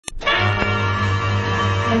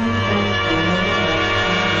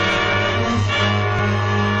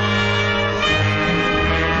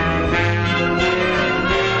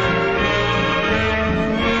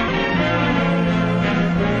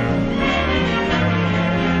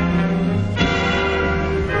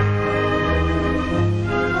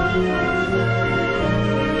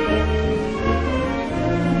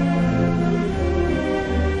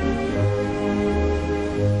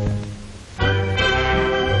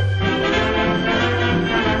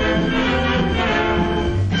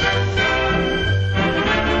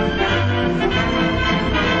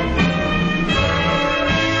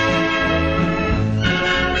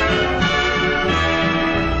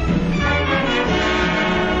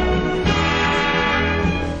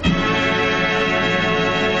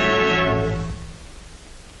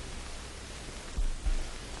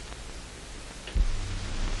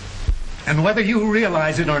And whether you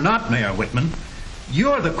realize it or not, Mayor Whitman,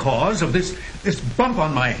 you're the cause of this bump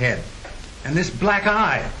on my head and this black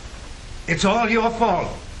eye. It's all your fault.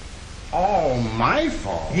 All my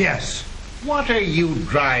fault? Yes. What are you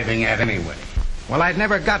driving at anyway? Well, I'd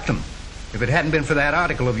never got them if it hadn't been for that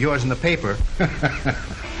article of yours in the paper.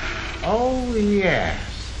 Oh, yes.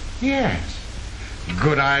 Yes.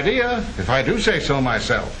 Good idea, if I do say so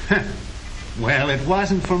myself. Well, it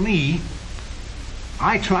wasn't for me.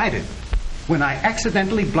 I tried it. When I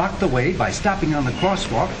accidentally blocked the way by stopping on the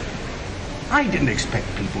crosswalk, I didn't expect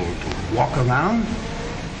people to walk around.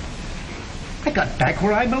 I got back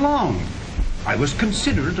where I belonged. I was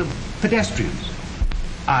considerate of pedestrians.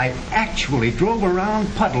 I actually drove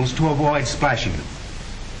around puddles to avoid splashing them.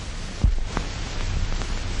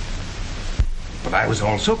 But I was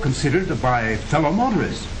also considerate of my fellow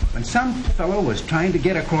motorists. When some fellow was trying to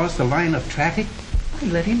get across the line of traffic, I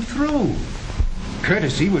let him through.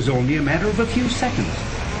 Courtesy was only a matter of a few seconds.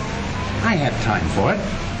 I had time for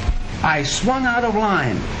it. I swung out of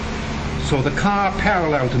line so the car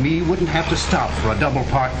parallel to me wouldn't have to stop for a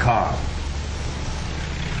double-parked car.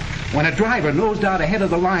 When a driver nosed out ahead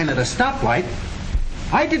of the line at a stoplight,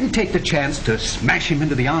 I didn't take the chance to smash him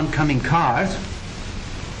into the oncoming cars.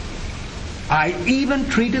 I even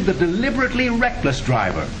treated the deliberately reckless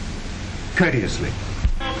driver courteously.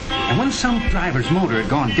 And when some driver's motor had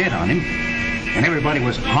gone dead on him, and everybody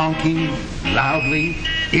was honking loudly,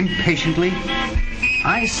 impatiently,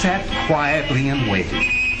 I sat quietly and waited.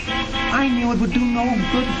 I knew it would do no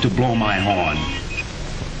good to blow my horn.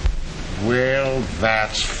 Well,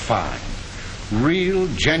 that's fine. Real,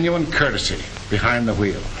 genuine courtesy behind the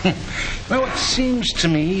wheel. Well, it seems to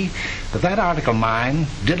me that article of mine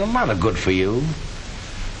did a lot of good for you.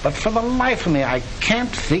 But for the life of me, I can't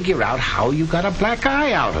figure out how you got a black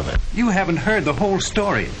eye out of it. You haven't heard the whole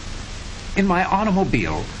story. In my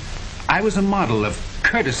automobile, I was a model of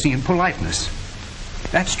courtesy and politeness.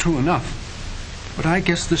 That's true enough. But I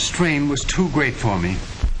guess the strain was too great for me.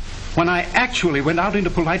 When I actually went out into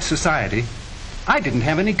polite society, I didn't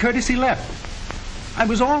have any courtesy left. I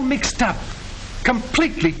was all mixed up,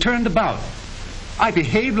 completely turned about. I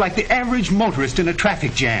behaved like the average motorist in a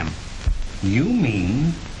traffic jam. You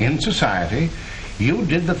mean, in society, you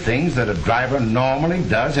did the things that a driver normally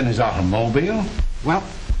does in his automobile? Well,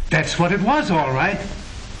 that's what it was, all right.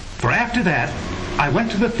 For after that, I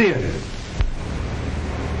went to the theater.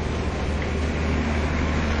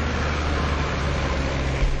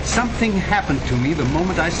 Something happened to me the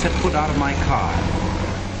moment I set foot out of my car.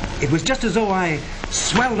 It was just as though I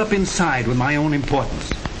swelled up inside with my own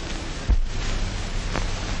importance.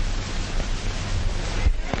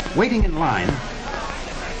 Waiting in line,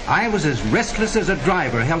 I was as restless as a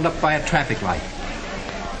driver held up by a traffic light.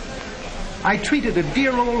 I treated a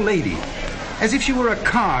dear old lady as if she were a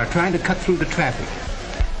car trying to cut through the traffic.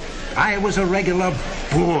 I was a regular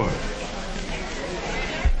bore.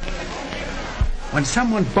 When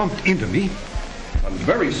someone bumped into me, I'm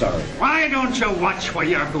very sorry. why don't you watch where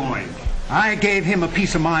you're going? I gave him a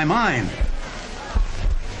piece of my mind.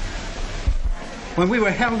 When we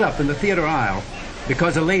were held up in the theater aisle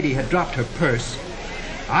because a lady had dropped her purse,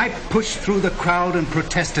 I pushed through the crowd and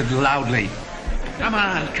protested loudly. Come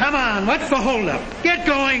on, what's the holdup? Get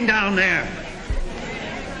going down there.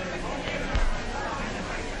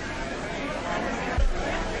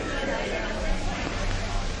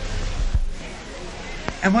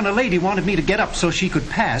 And when a lady wanted me to get up so she could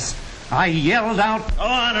pass, I yelled out, Go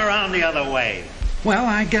on around the other way. well,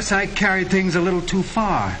 I guess I carried things a little too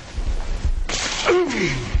far.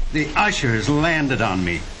 The ushers landed on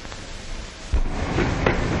me.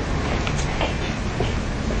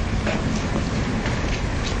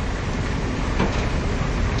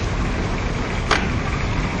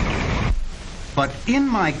 But in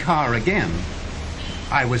my car again,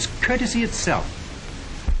 I was courtesy itself.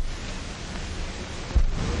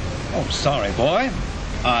 Oh, sorry, boy.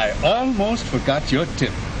 I almost forgot your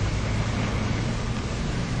tip.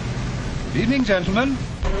 Good evening, gentlemen.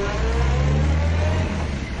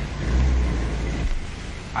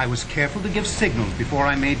 I was careful to give signals before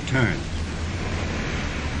I made turns.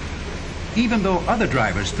 Even though other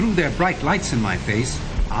drivers threw their bright lights in my face,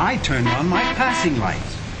 I turned on my passing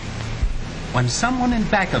lights. When someone in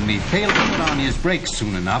back of me failed to put on his brakes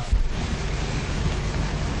soon enough...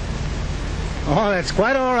 Oh, that's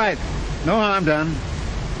quite all right. No harm done.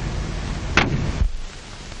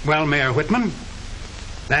 Well, Mayor Whitman,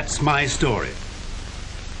 that's my story.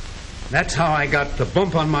 That's how I got the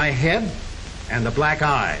bump on my head and the black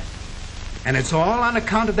eye. And it's all on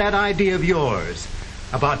account of that idea of yours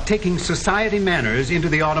about taking society manners into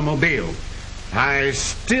the automobile. I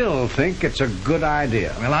still think it's a good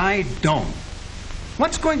idea. Well, I don't.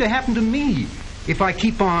 What's going to happen to me if I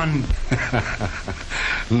keep on...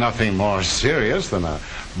 Nothing more serious than a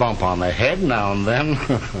bump on the head now and then.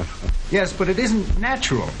 Yes, but it isn't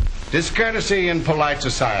natural. Discourtesy in polite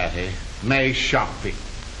society may shock people,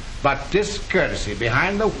 but discourtesy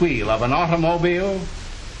behind the wheel of an automobile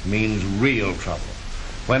means real trouble.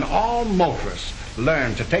 When all motorists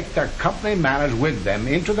learn to take their company manners with them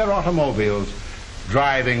into their automobiles,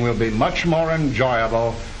 driving will be much more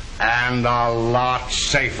enjoyable and a lot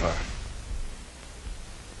safer.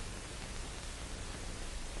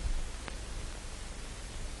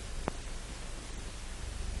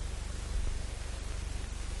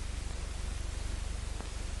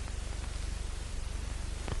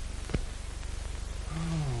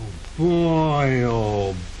 Boy,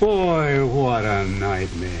 oh boy, what a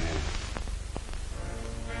nightmare.